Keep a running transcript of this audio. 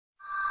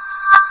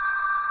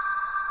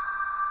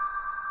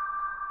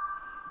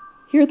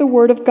Hear the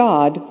word of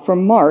God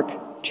from Mark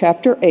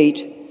chapter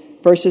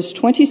 8, verses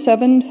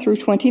 27 through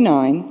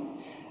 29,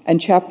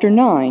 and chapter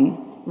 9,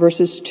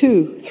 verses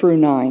 2 through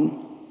 9.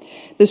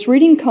 This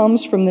reading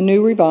comes from the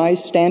New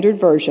Revised Standard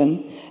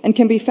Version and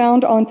can be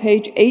found on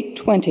page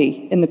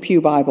 820 in the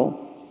Pew Bible.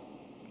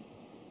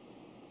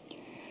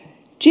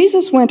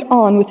 Jesus went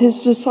on with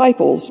his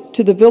disciples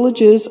to the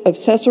villages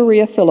of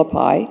Caesarea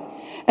Philippi,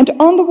 and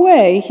on the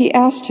way he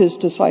asked his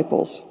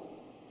disciples,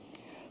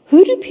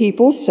 "Who do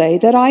people say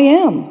that I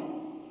am?"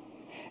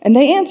 And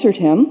they answered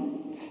him,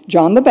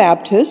 "John the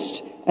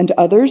Baptist, and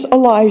others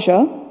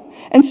Elijah,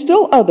 and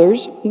still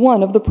others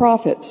one of the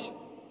prophets."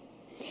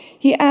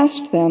 He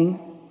asked them,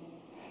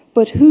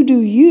 "But who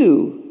do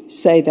you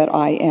say that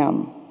I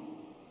am?"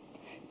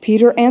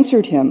 Peter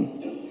answered him,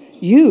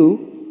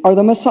 "You are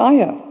the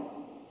Messiah."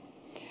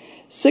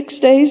 6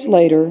 days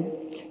later,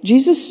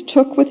 Jesus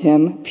took with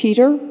him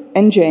Peter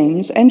and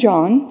James and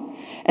John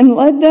and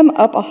led them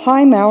up a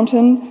high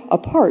mountain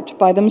apart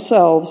by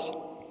themselves.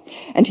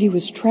 And he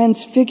was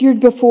transfigured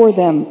before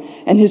them,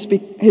 and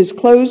his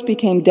clothes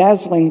became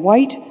dazzling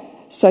white,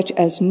 such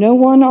as no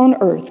one on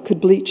earth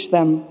could bleach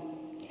them.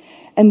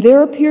 And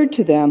there appeared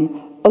to them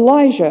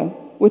Elijah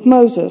with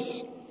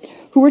Moses,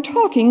 who were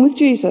talking with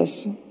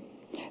Jesus.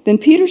 Then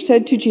Peter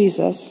said to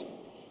Jesus,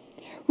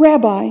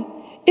 "Rabbi,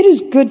 it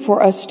is good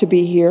for us to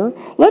be here.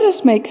 Let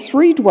us make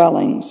 3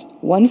 dwellings,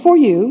 one for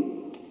you,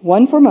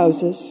 one for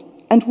Moses,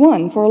 and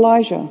one for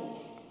Elijah."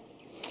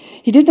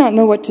 He did not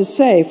know what to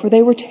say, for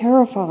they were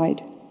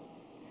terrified.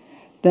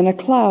 Then a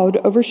cloud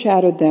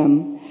overshadowed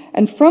them,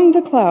 and from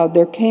the cloud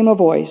there came a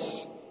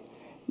voice,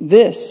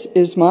 "This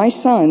is my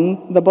Son,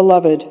 the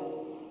Beloved.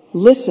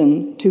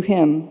 Listen to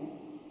him."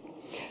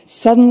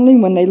 Suddenly,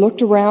 when they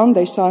looked around,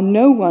 they saw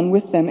no one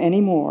with them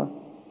anymore,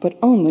 but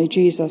only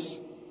Jesus.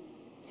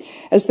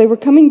 As they were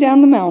coming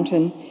down the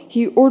mountain,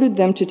 he ordered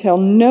them to tell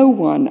no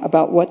one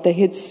about what they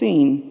had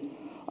seen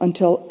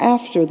until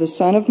after the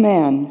Son of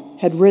Man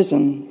had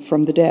risen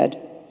from the dead.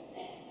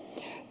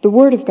 The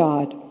word of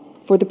God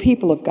for the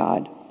people of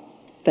God.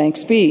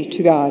 Thanks be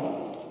to God.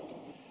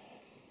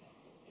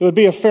 It would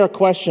be a fair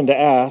question to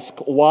ask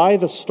why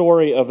the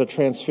story of the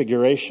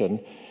Transfiguration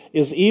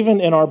is even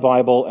in our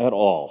Bible at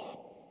all.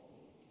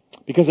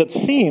 Because it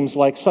seems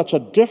like such a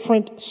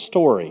different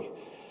story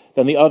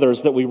than the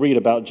others that we read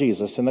about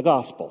Jesus in the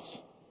Gospels.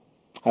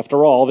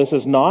 After all, this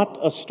is not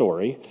a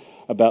story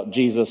about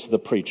Jesus the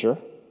preacher,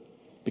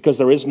 because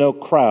there is no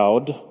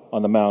crowd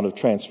on the Mount of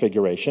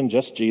Transfiguration,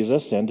 just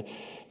Jesus and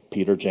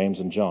Peter, James,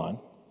 and John.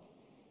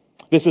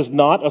 This is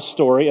not a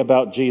story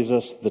about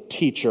Jesus the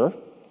teacher,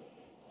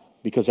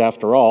 because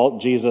after all,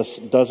 Jesus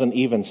doesn't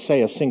even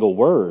say a single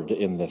word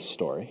in this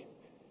story.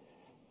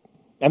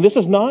 And this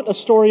is not a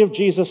story of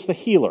Jesus the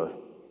healer.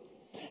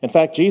 In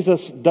fact,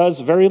 Jesus does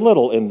very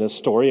little in this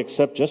story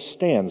except just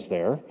stands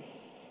there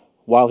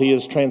while he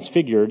is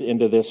transfigured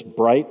into this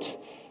bright,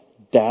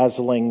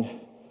 dazzling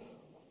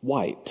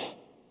white.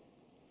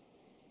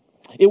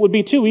 It would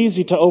be too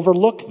easy to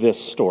overlook this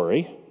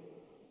story,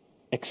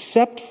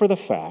 except for the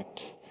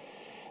fact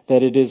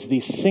that it is the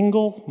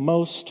single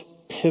most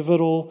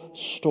pivotal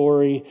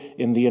story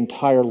in the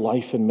entire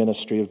life and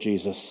ministry of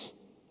Jesus,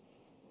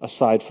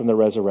 aside from the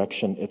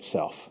resurrection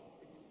itself.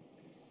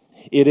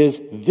 It is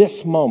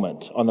this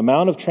moment on the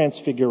Mount of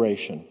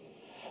Transfiguration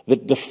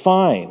that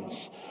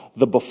defines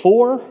the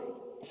before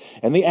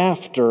and the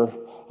after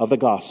of the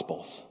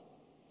Gospels.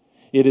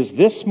 It is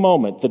this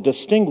moment that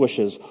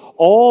distinguishes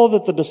all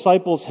that the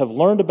disciples have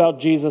learned about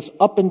Jesus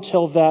up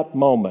until that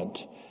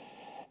moment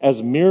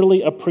as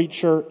merely a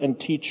preacher and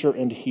teacher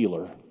and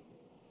healer,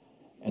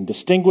 and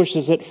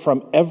distinguishes it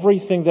from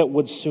everything that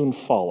would soon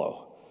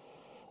follow.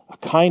 A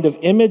kind of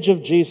image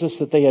of Jesus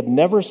that they had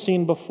never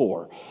seen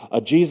before, a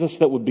Jesus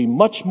that would be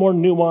much more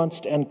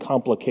nuanced and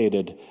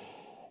complicated,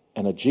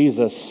 and a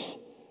Jesus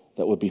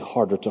that would be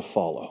harder to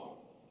follow.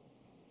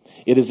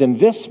 It is in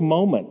this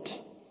moment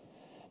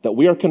that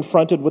we are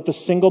confronted with the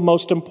single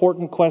most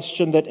important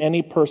question that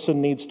any person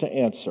needs to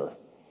answer.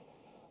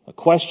 A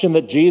question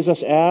that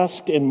Jesus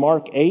asked in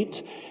Mark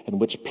 8,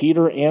 and which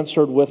Peter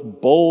answered with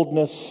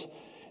boldness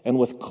and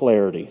with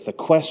clarity. The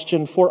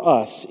question for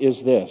us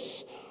is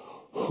this: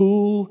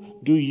 who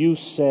do you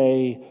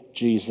say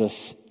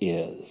Jesus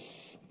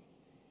is?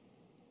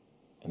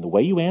 And the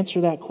way you answer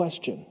that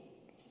question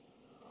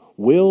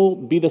will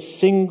be the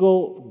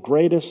single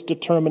greatest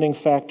determining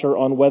factor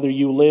on whether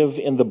you live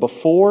in the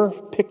before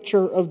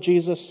picture of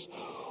Jesus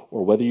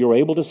or whether you're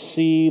able to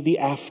see the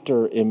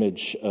after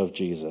image of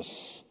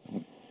Jesus.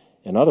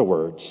 In other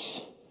words,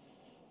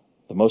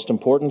 the most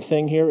important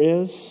thing here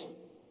is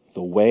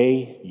the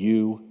way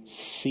you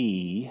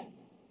see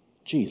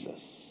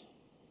Jesus.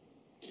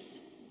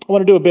 I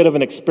want to do a bit of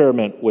an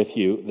experiment with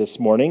you this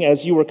morning.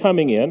 As you were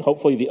coming in,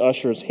 hopefully the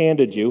ushers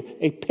handed you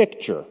a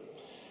picture.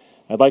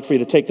 I'd like for you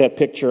to take that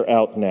picture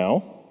out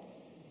now.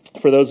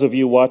 For those of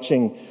you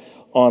watching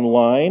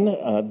online,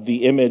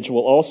 the image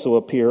will also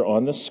appear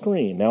on the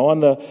screen. Now, on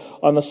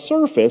the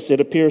surface,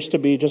 it appears to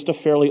be just a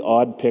fairly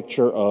odd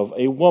picture of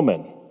a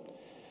woman.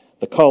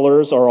 The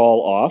colors are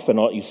all off, and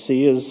all you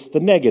see is the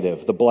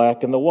negative, the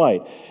black and the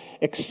white,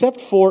 except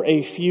for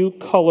a few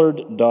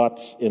colored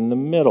dots in the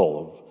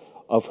middle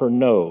of her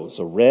nose,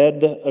 a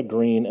red, a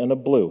green, and a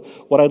blue.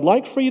 What I'd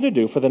like for you to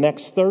do for the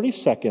next 30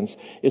 seconds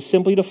is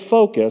simply to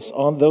focus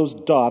on those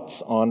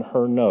dots on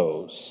her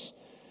nose.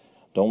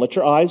 Don't let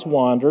your eyes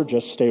wander,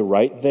 just stay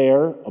right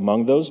there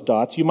among those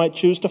dots. You might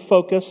choose to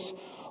focus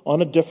on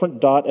a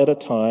different dot at a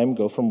time,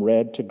 go from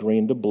red to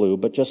green to blue,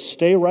 but just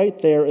stay right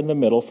there in the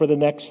middle for the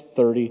next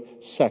 30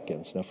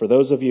 seconds. Now, for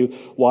those of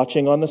you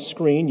watching on the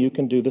screen, you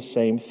can do the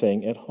same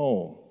thing at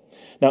home.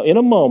 Now, in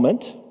a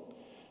moment,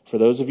 for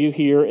those of you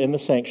here in the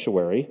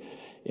sanctuary,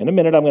 in a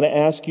minute, I'm going to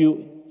ask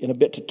you in a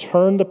bit to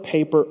turn the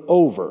paper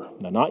over.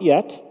 Now, not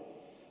yet.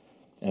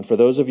 And for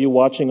those of you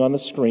watching on the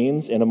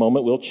screens, in a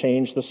moment, we'll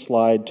change the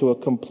slide to a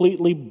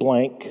completely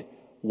blank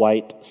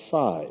white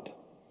side.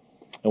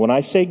 And when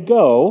I say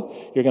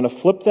go, you're going to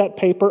flip that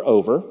paper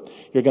over.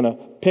 You're going to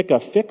pick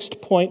a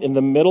fixed point in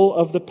the middle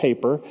of the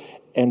paper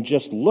and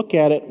just look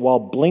at it while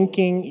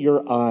blinking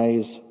your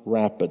eyes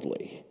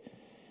rapidly.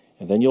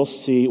 And then you'll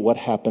see what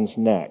happens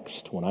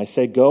next. When I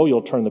say go,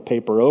 you'll turn the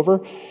paper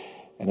over.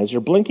 And as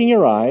you're blinking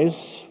your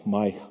eyes,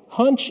 my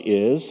hunch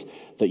is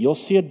that you'll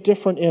see a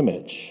different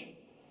image.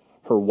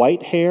 Her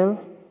white hair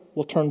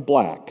will turn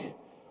black.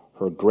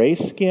 Her gray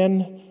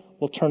skin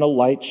will turn a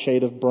light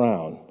shade of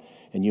brown.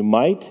 And you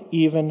might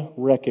even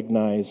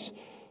recognize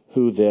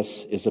who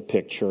this is a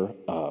picture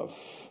of.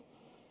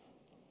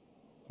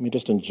 Let me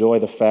just enjoy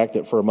the fact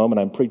that for a moment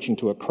I'm preaching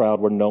to a crowd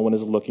where no one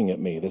is looking at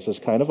me. This is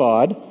kind of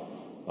odd.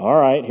 All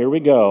right, here we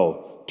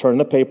go. Turn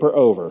the paper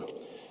over.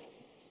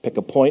 Pick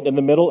a point in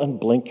the middle and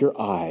blink your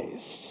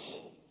eyes.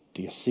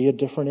 Do you see a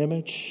different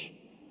image?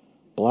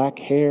 Black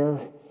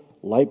hair,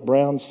 light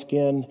brown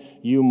skin.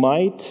 You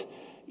might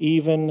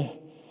even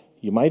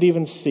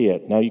see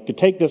it. Now, you could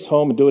take this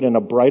home and do it in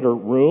a brighter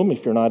room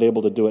if you're not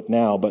able to do it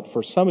now. But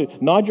for some of you,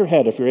 nod your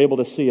head if you're able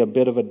to see a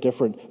bit of a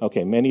different...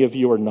 Okay, many of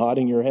you are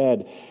nodding your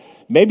head.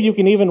 Maybe you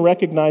can even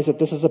recognize that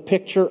this is a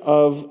picture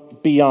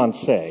of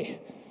Beyonce.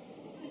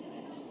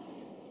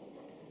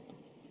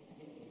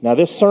 Now,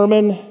 this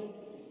sermon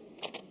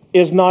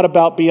is not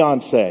about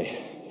Beyonce.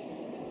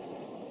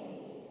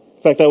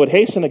 In fact, I would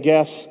hasten to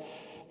guess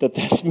that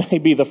this may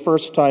be the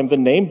first time the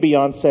name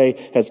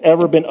Beyonce has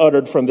ever been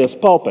uttered from this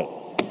pulpit.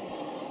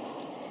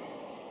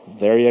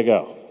 There you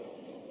go.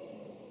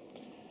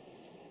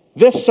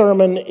 This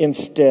sermon,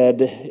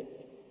 instead,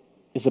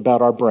 is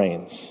about our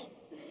brains.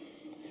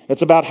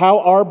 It's about how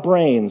our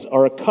brains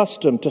are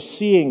accustomed to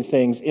seeing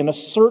things in a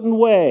certain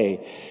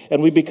way,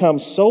 and we become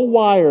so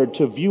wired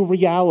to view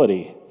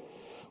reality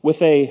with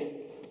a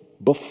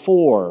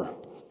before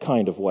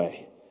kind of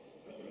way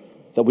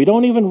that we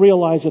don't even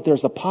realize that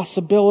there's a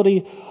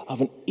possibility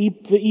of an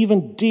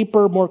even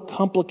deeper, more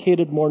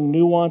complicated, more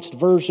nuanced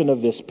version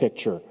of this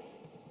picture.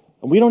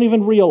 And we don't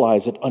even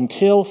realize it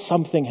until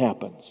something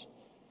happens.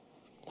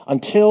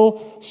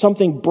 Until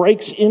something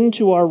breaks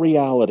into our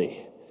reality.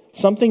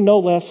 Something no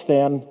less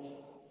than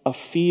a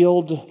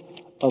field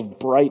of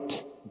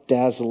bright,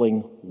 dazzling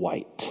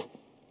white.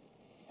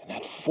 And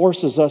that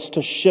forces us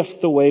to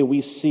shift the way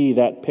we see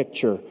that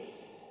picture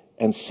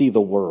and see the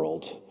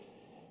world.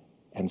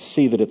 And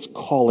see that it's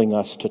calling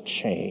us to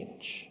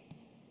change.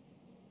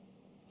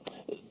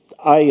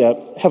 I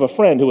have a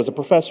friend who was a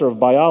professor of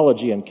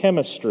biology and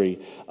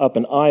chemistry up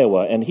in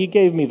Iowa, and he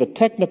gave me the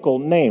technical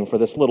name for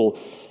this little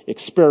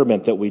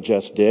experiment that we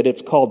just did.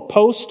 It's called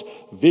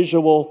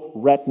post-visual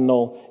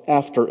retinal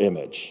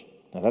afterimage.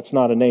 Now, that's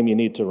not a name you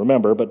need to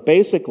remember, but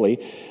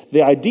basically,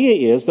 the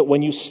idea is that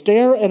when you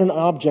stare at an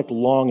object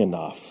long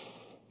enough,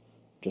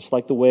 just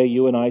like the way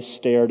you and I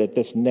stared at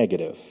this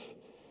negative,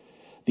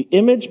 the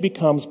image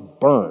becomes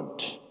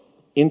burnt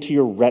into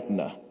your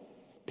retina,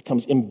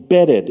 becomes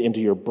embedded into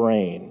your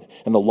brain.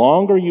 And the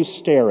longer you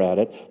stare at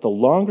it, the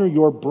longer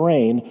your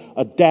brain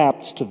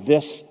adapts to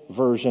this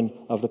version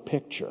of the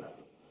picture.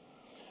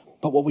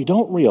 But what we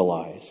don't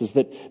realize is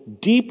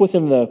that deep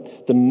within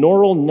the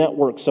neural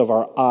networks of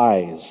our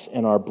eyes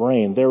and our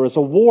brain, there is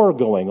a war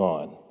going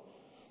on.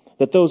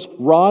 That those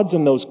rods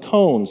and those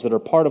cones that are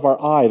part of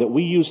our eye that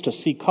we use to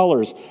see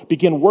colors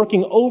begin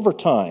working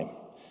overtime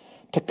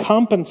to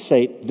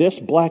compensate this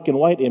black and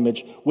white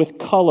image with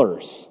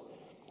colors,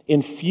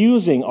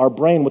 infusing our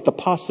brain with the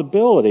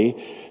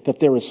possibility that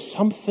there is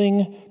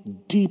something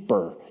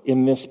deeper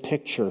in this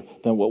picture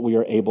than what we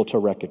are able to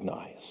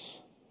recognize.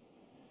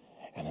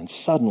 And then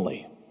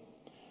suddenly,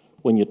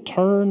 when you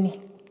turn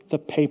the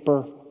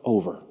paper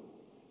over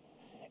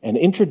and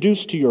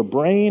introduce to your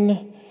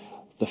brain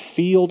the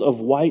field of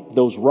white,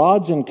 those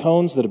rods and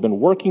cones that have been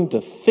working to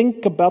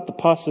think about the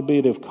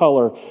possibility of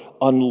color,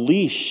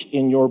 unleash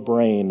in your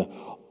brain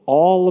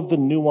all of the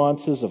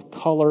nuances of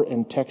color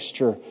and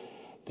texture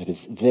that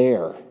is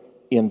there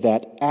in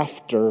that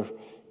after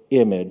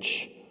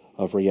image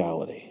of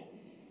reality.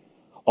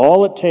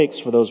 All it takes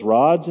for those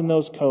rods and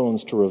those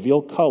cones to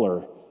reveal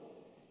color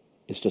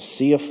is to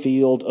see a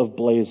field of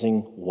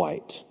blazing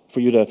white. for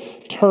you to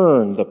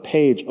turn the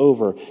page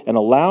over and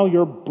allow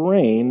your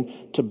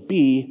brain to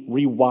be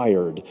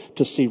rewired,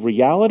 to see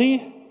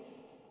reality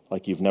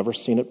like you've never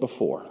seen it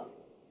before.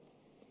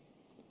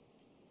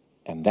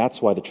 And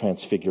that's why the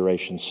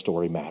Transfiguration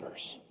story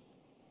matters.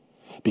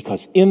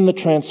 Because in the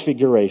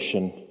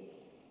Transfiguration,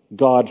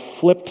 God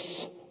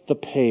flips the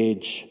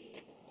page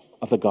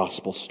of the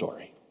gospel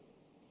story.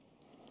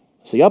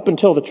 See, up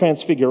until the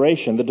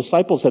Transfiguration, the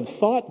disciples had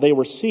thought they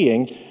were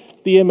seeing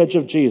the image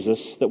of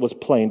Jesus that was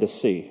plain to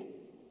see.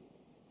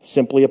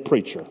 Simply a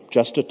preacher,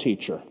 just a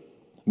teacher,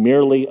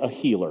 merely a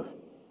healer.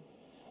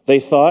 They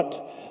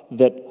thought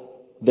that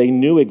they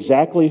knew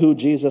exactly who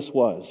Jesus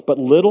was, but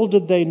little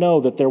did they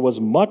know that there was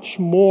much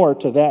more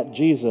to that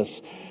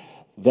Jesus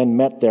than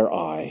met their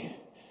eye.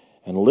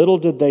 And little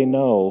did they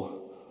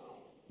know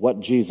what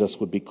Jesus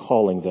would be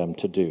calling them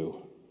to do.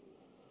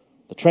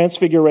 The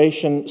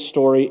Transfiguration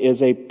story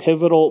is a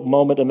pivotal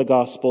moment in the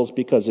Gospels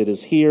because it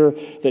is here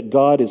that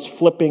God is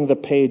flipping the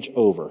page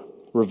over,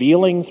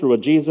 revealing through a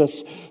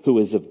Jesus who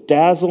is of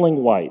dazzling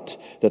white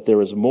that there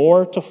is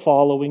more to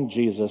following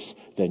Jesus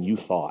than you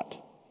thought.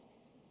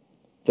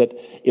 That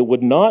it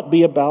would not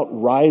be about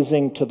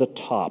rising to the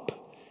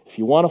top. If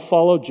you want to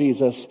follow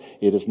Jesus,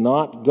 it is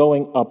not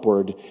going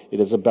upward. It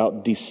is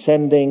about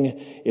descending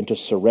into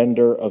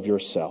surrender of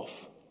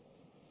yourself.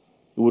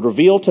 It would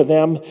reveal to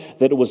them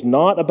that it was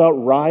not about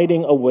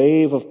riding a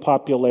wave of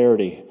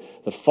popularity,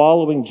 that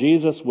following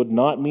Jesus would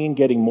not mean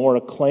getting more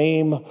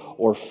acclaim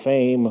or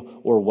fame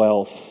or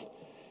wealth.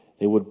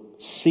 They would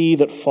see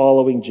that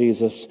following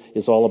Jesus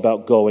is all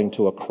about going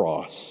to a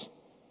cross.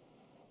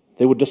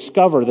 They would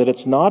discover that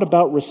it's not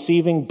about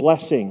receiving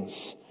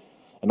blessings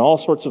and all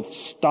sorts of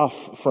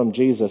stuff from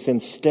Jesus.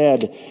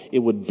 Instead, it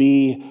would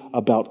be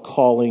about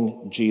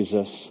calling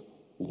Jesus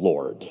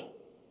Lord.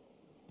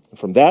 And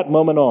from that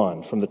moment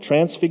on, from the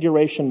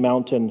Transfiguration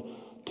Mountain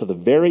to the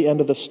very end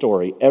of the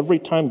story, every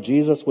time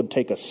Jesus would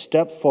take a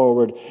step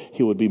forward,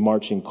 he would be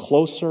marching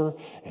closer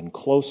and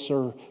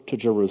closer to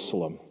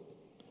Jerusalem,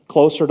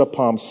 closer to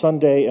Palm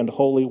Sunday and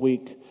Holy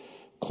Week,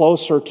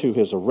 closer to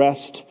his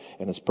arrest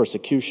and his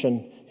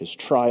persecution, his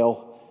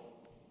trial,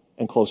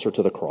 and closer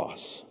to the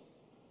cross.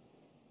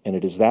 And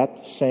it is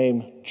that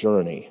same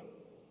journey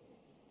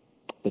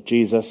that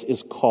Jesus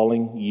is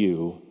calling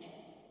you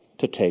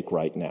to take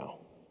right now.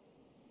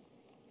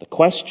 The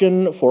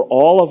question for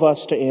all of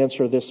us to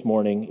answer this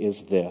morning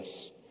is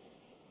this: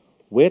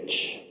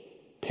 which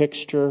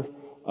picture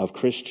of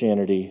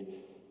Christianity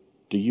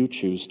do you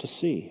choose to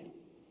see?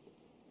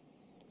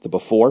 The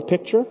before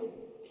picture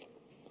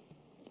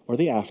or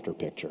the after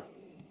picture?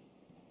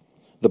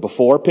 The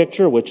before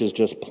picture, which is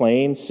just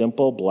plain,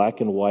 simple,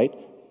 black and white,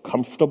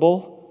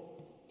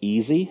 comfortable,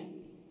 easy,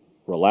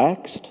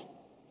 relaxed,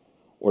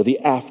 or the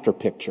after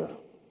picture,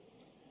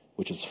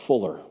 which is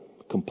fuller,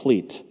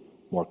 complete,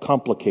 more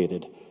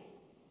complicated,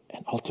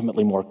 and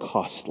ultimately more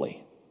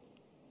costly.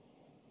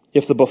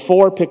 If the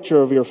before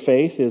picture of your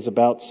faith is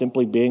about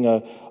simply being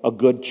a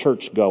good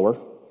churchgoer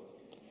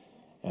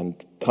and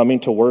coming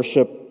to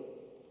worship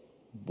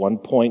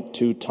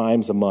 1.2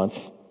 times a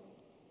month,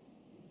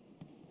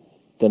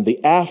 then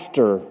the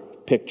after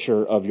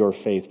picture of your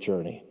faith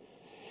journey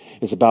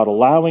is about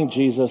allowing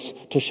Jesus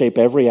to shape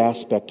every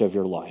aspect of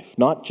your life,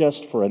 not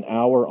just for an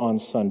hour on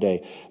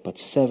Sunday, but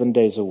 7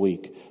 days a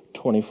week,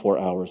 24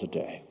 hours a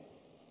day.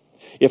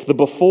 If the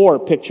before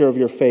picture of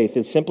your faith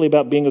is simply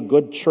about being a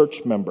good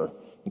church member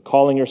and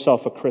calling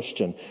yourself a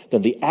Christian,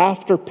 then the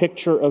after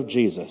picture of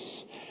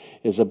Jesus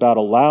is about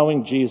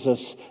allowing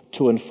Jesus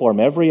to inform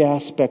every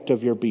aspect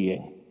of your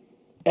being,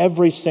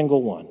 every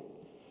single one,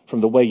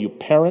 from the way you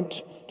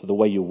parent, to the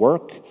way you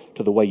work,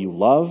 to the way you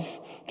love,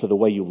 to the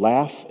way you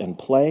laugh and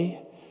play,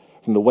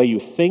 from the way you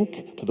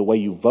think, to the way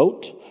you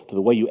vote, to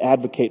the way you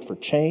advocate for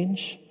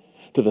change,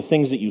 to the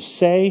things that you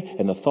say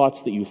and the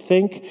thoughts that you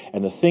think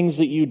and the things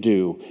that you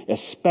do,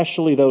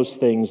 especially those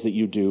things that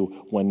you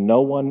do when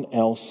no one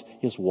else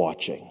is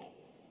watching.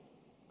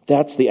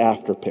 That's the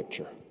after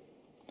picture.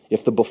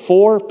 If the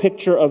before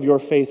picture of your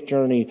faith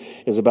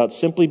journey is about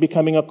simply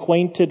becoming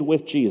acquainted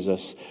with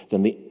Jesus,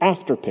 then the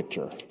after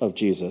picture of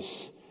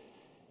Jesus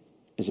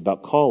is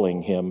about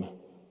calling him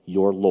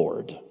your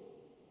Lord.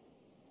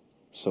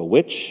 So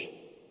which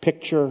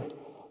picture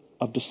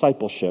of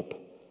discipleship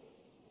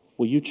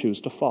will you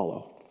choose to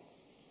follow?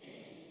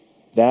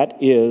 That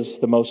is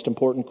the most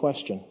important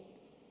question.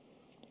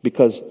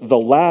 Because the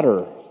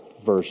latter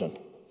version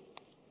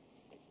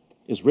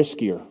is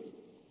riskier,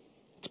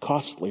 it's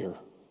costlier,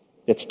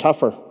 it's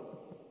tougher,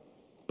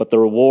 but the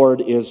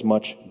reward is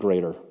much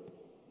greater.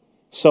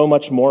 So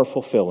much more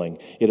fulfilling.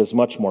 It is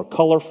much more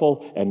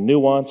colorful and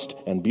nuanced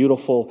and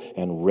beautiful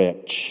and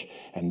rich.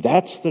 And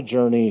that's the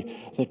journey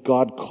that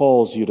God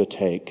calls you to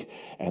take.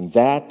 And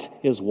that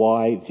is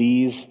why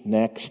these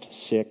next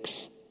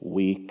 6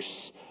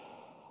 weeks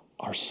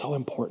are so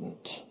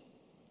important.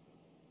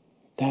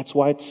 That's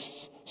why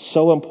it's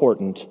so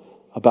important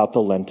about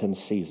the Lenten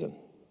season.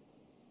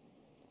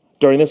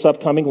 During this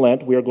upcoming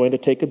Lent, we are going to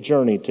take a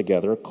journey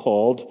together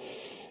called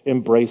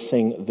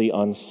Embracing the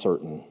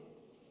Uncertain.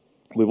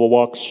 We will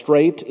walk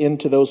straight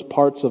into those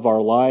parts of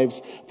our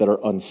lives that are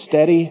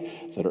unsteady,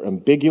 that are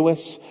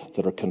ambiguous,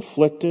 that are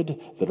conflicted,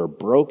 that are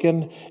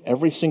broken.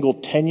 Every single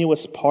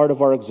tenuous part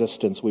of our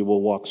existence, we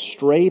will walk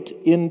straight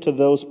into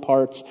those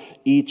parts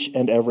each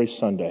and every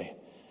Sunday.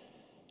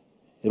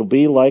 It'll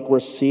be like we're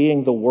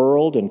seeing the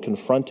world and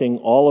confronting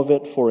all of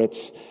it for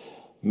its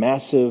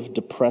massive,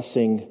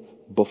 depressing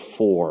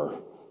before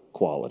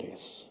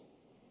qualities.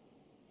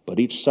 But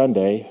each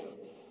Sunday,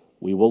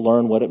 we will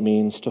learn what it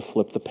means to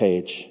flip the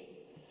page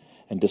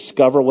and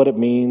discover what it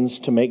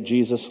means to make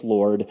Jesus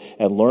Lord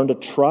and learn to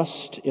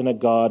trust in a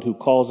God who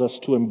calls us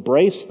to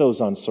embrace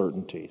those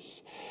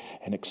uncertainties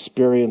and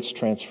experience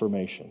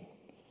transformation.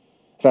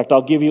 In fact,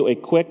 I'll give you a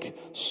quick,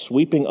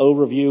 sweeping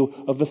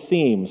overview of the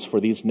themes for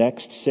these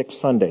next 6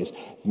 Sundays.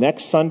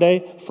 Next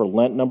Sunday, for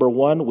Lent number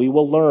 1, we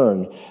will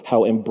learn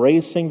how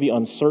embracing the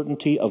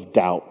uncertainty of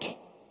doubt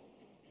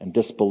and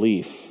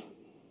disbelief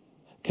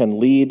can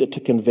lead to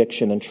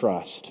conviction and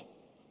trust.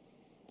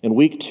 In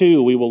week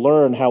 2, we will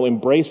learn how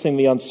embracing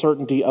the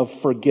uncertainty of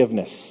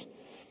forgiveness,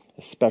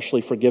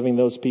 especially forgiving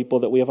those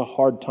people that we have a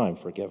hard time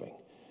forgiving,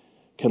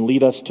 can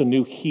lead us to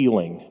new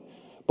healing,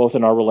 both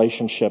in our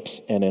relationships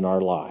and in our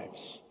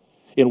lives.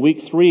 In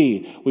week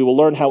 3, we will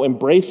learn how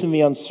embracing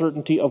the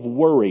uncertainty of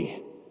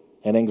worry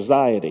and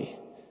anxiety,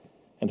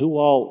 and who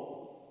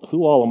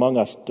all among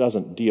us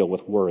doesn't deal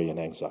with worry and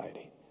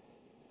anxiety,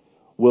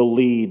 will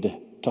lead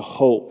to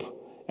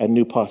hope and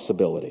new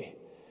possibility.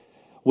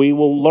 We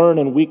will learn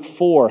in week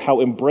 4 how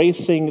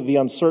embracing the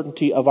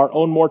uncertainty of our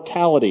own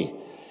mortality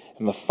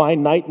and the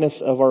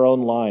finiteness of our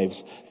own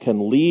lives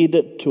can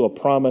lead to a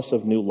promise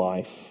of new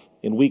life.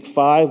 In week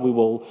 5, we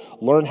will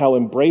learn how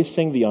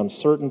embracing the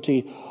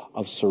uncertainty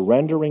of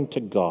surrendering to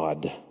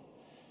God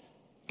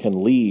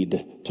can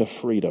lead to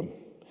freedom.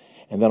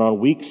 And then on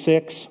week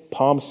 6,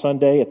 Palm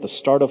Sunday, at the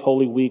start of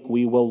Holy Week,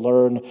 we will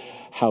learn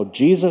how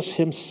Jesus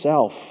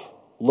himself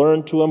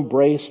learned to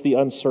embrace the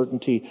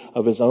uncertainty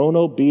of his own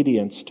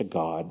obedience to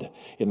God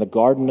in the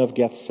Garden of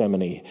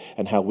Gethsemane,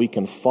 and how we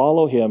can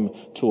follow him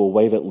to a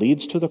way that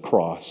leads to the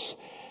cross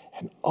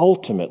and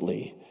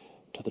ultimately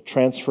to the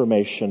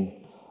transformation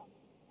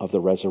of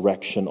the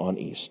resurrection on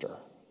Easter.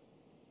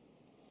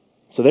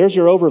 So there's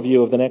your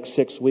overview of the next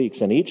 6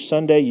 weeks, and each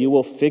Sunday you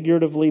will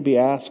figuratively be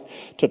asked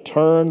to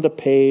turn the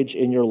page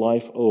in your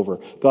life over.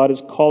 God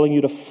is calling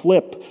you to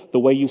flip the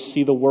way you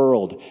see the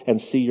world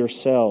and see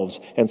yourselves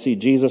and see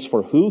Jesus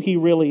for who he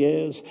really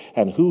is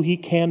and who he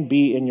can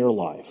be in your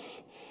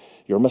life.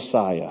 Your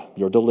Messiah,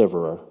 your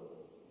deliverer,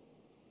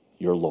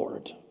 your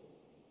Lord.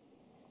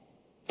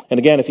 And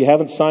again, if you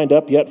haven't signed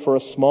up yet for a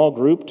small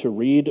group to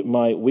read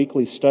my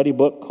weekly study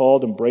book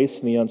called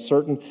Embracing the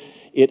Uncertain,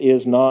 it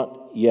is not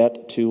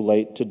yet too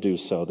late to do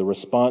so. The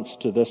response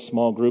to this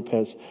small group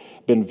has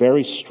been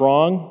very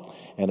strong,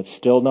 and it's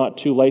still not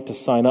too late to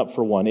sign up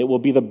for one. It will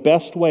be the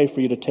best way for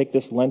you to take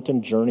this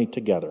Lenten journey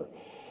together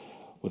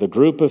with a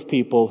group of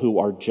people who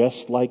are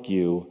just like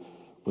you,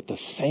 with the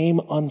same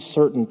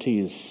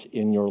uncertainties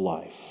in your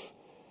life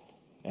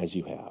as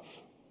you have.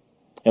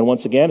 And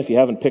once again, if you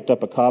haven't picked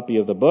up a copy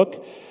of the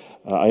book,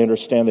 I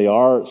understand they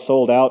are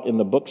sold out in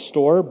the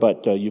bookstore,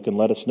 but you can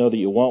let us know that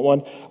you want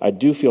one. I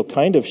do feel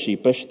kind of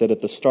sheepish that at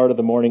the start of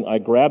the morning I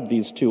grabbed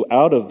these 2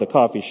 out of the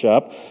coffee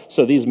shop,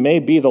 so these may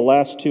be the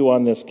last 2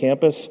 on this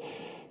campus.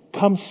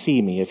 Come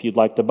see me if you'd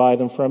like to buy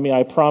them from me.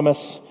 I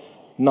promise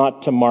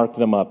not to mark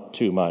them up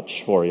too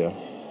much for you.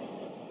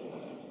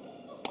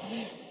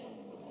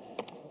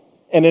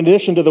 And in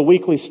addition to the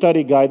weekly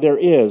study guide, there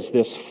is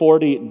this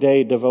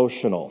 40-day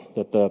devotional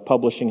that the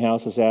publishing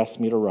house has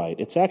asked me to write.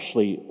 It's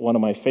actually one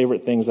of my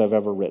favorite things I've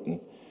ever written.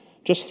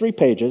 Just 3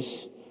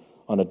 pages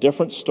on a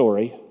different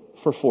story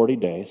for 40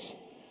 days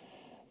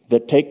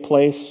that take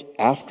place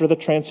after the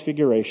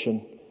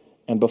Transfiguration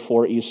and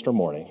before Easter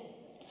morning.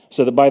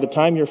 So that by the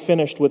time you're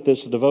finished with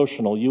this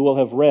devotional, you will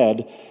have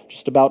read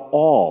just about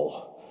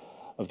all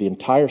of the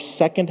entire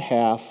second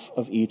half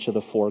of each of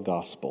the 4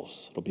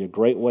 Gospels. It'll be a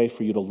great way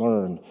for you to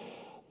learn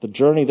the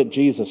journey that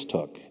Jesus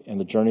took and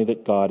the journey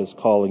that God is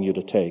calling you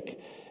to take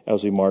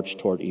as we march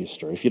toward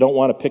Easter. If you don't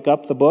want to pick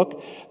up the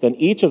book, then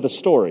each of the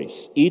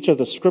stories, each of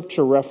the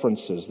scripture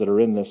references that are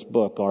in this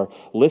book are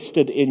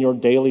listed in your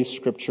daily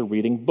scripture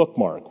reading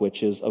bookmark,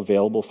 which is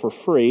available for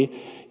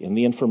free in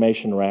the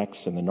information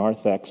racks in the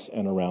narthex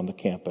and around the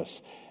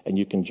campus. And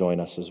you can join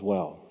us as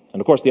well.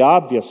 And of course, the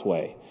obvious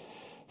way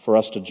for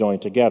us to join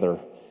together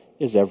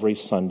is every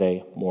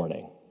Sunday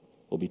morning.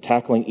 We'll be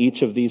tackling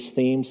each of these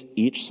themes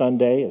each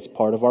Sunday as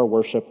part of our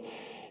worship,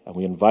 and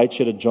we invite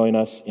you to join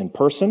us in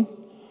person,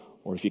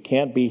 or if you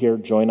can't be here,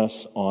 join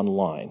us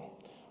online,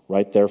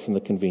 right there from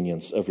the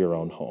convenience of your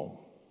own home.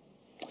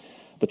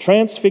 The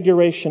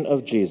Transfiguration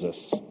of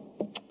Jesus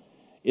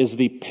is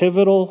the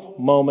pivotal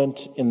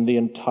moment in the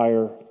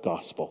entire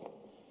gospel,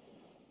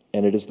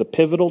 and it is the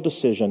pivotal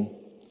decision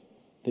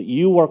that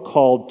you are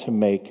called to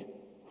make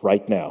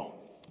right now.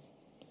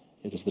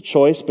 It is the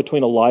choice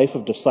between a life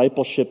of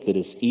discipleship that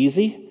is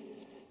easy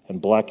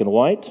and black and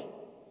white,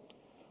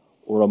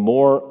 or a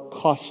more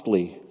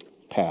costly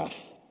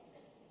path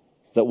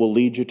that will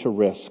lead you to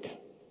risk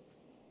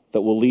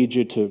that will lead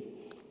you to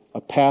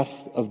a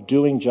path of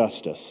doing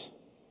justice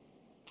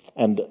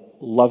and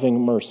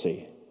loving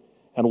mercy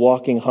and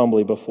walking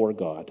humbly before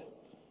God.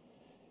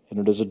 And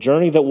it is a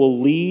journey that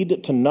will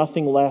lead to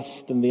nothing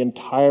less than the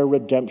entire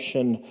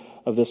redemption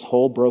of this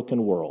whole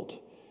broken world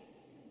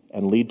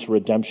and lead to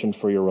redemption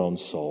for your own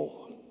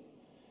soul.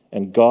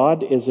 And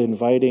God is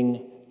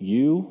inviting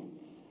you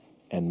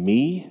and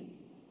me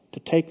to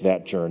take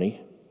that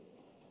journey,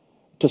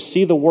 to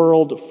see the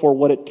world for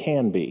what it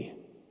can be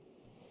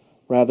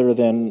rather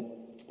than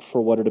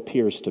for what it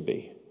appears to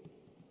be,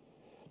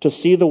 to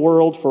see the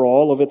world for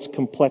all of its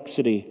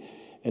complexity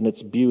and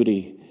its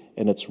beauty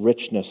and its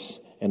richness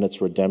and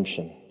its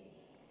redemption,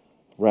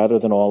 rather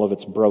than all of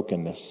its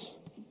brokenness.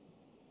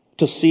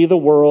 To see the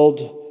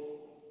world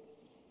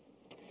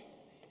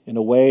in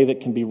a way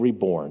that can be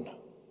reborn,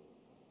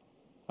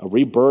 a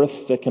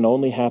rebirth that can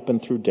only happen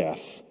through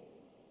death,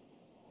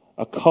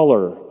 a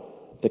color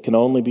that can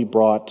only be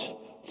brought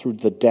through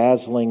the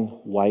dazzling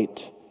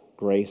white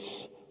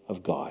grace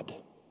of God.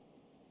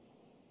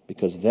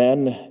 Because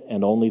then,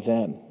 and only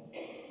then,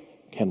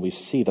 can we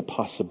see the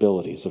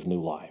possibilities of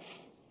new life.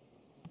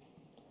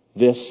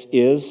 This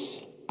is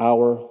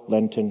our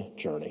Lenten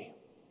journey.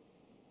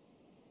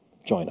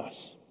 Join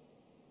us.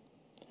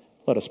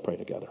 Let us pray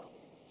together.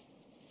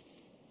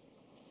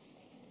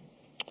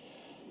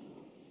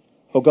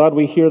 Oh God,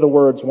 we hear the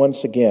words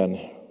once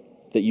again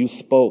that you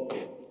spoke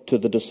to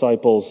the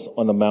disciples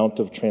on the Mount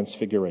of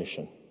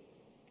Transfiguration.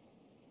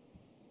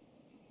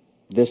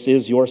 This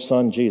is your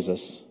Son,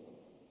 Jesus,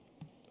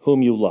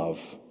 whom you love.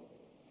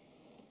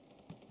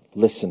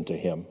 Listen to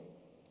him.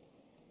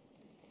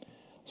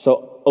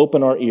 So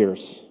open our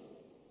ears,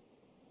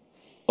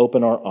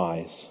 open our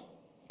eyes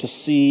to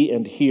see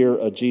and hear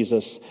a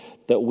Jesus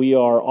that we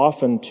are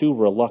often too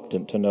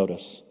reluctant to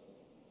notice.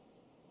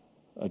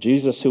 A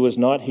Jesus who is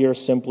not here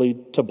simply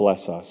to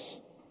bless us,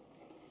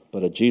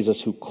 but a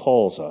Jesus who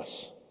calls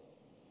us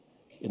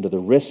into the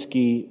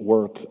risky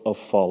work of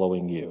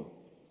following you.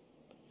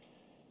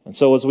 And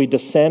so as we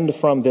descend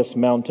from this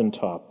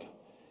mountaintop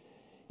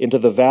into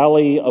the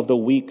valley of the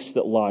weeks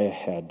that lie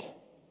ahead,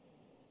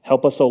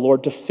 help us, O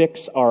Lord, to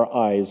fix our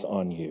eyes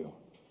on you,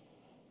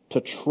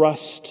 to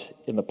trust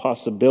in the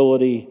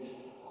possibility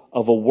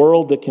of a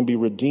world that can be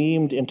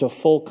redeemed into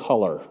full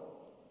color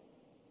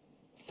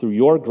through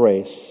your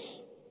grace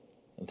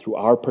and through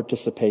our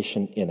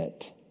participation in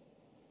it.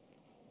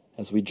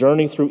 As we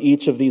journey through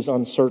each of these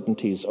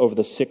uncertainties over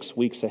the 6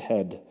 weeks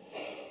ahead,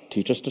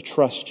 teach us to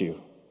trust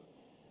you.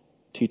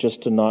 Teach us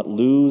to not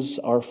lose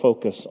our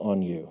focus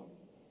on you,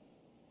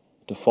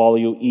 to follow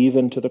you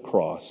even to the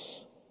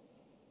cross,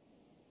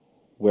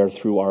 where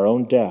through our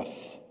own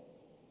death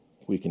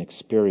we can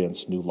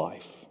experience new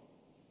life.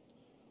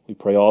 We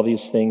pray all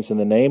these things in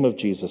the name of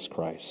Jesus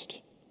Christ,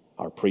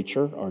 our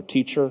preacher, our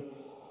teacher,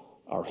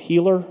 our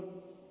healer,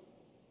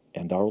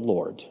 and our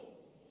Lord,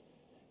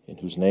 in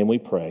whose name we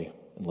pray,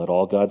 and let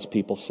all God's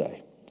people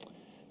say,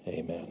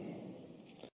 Amen.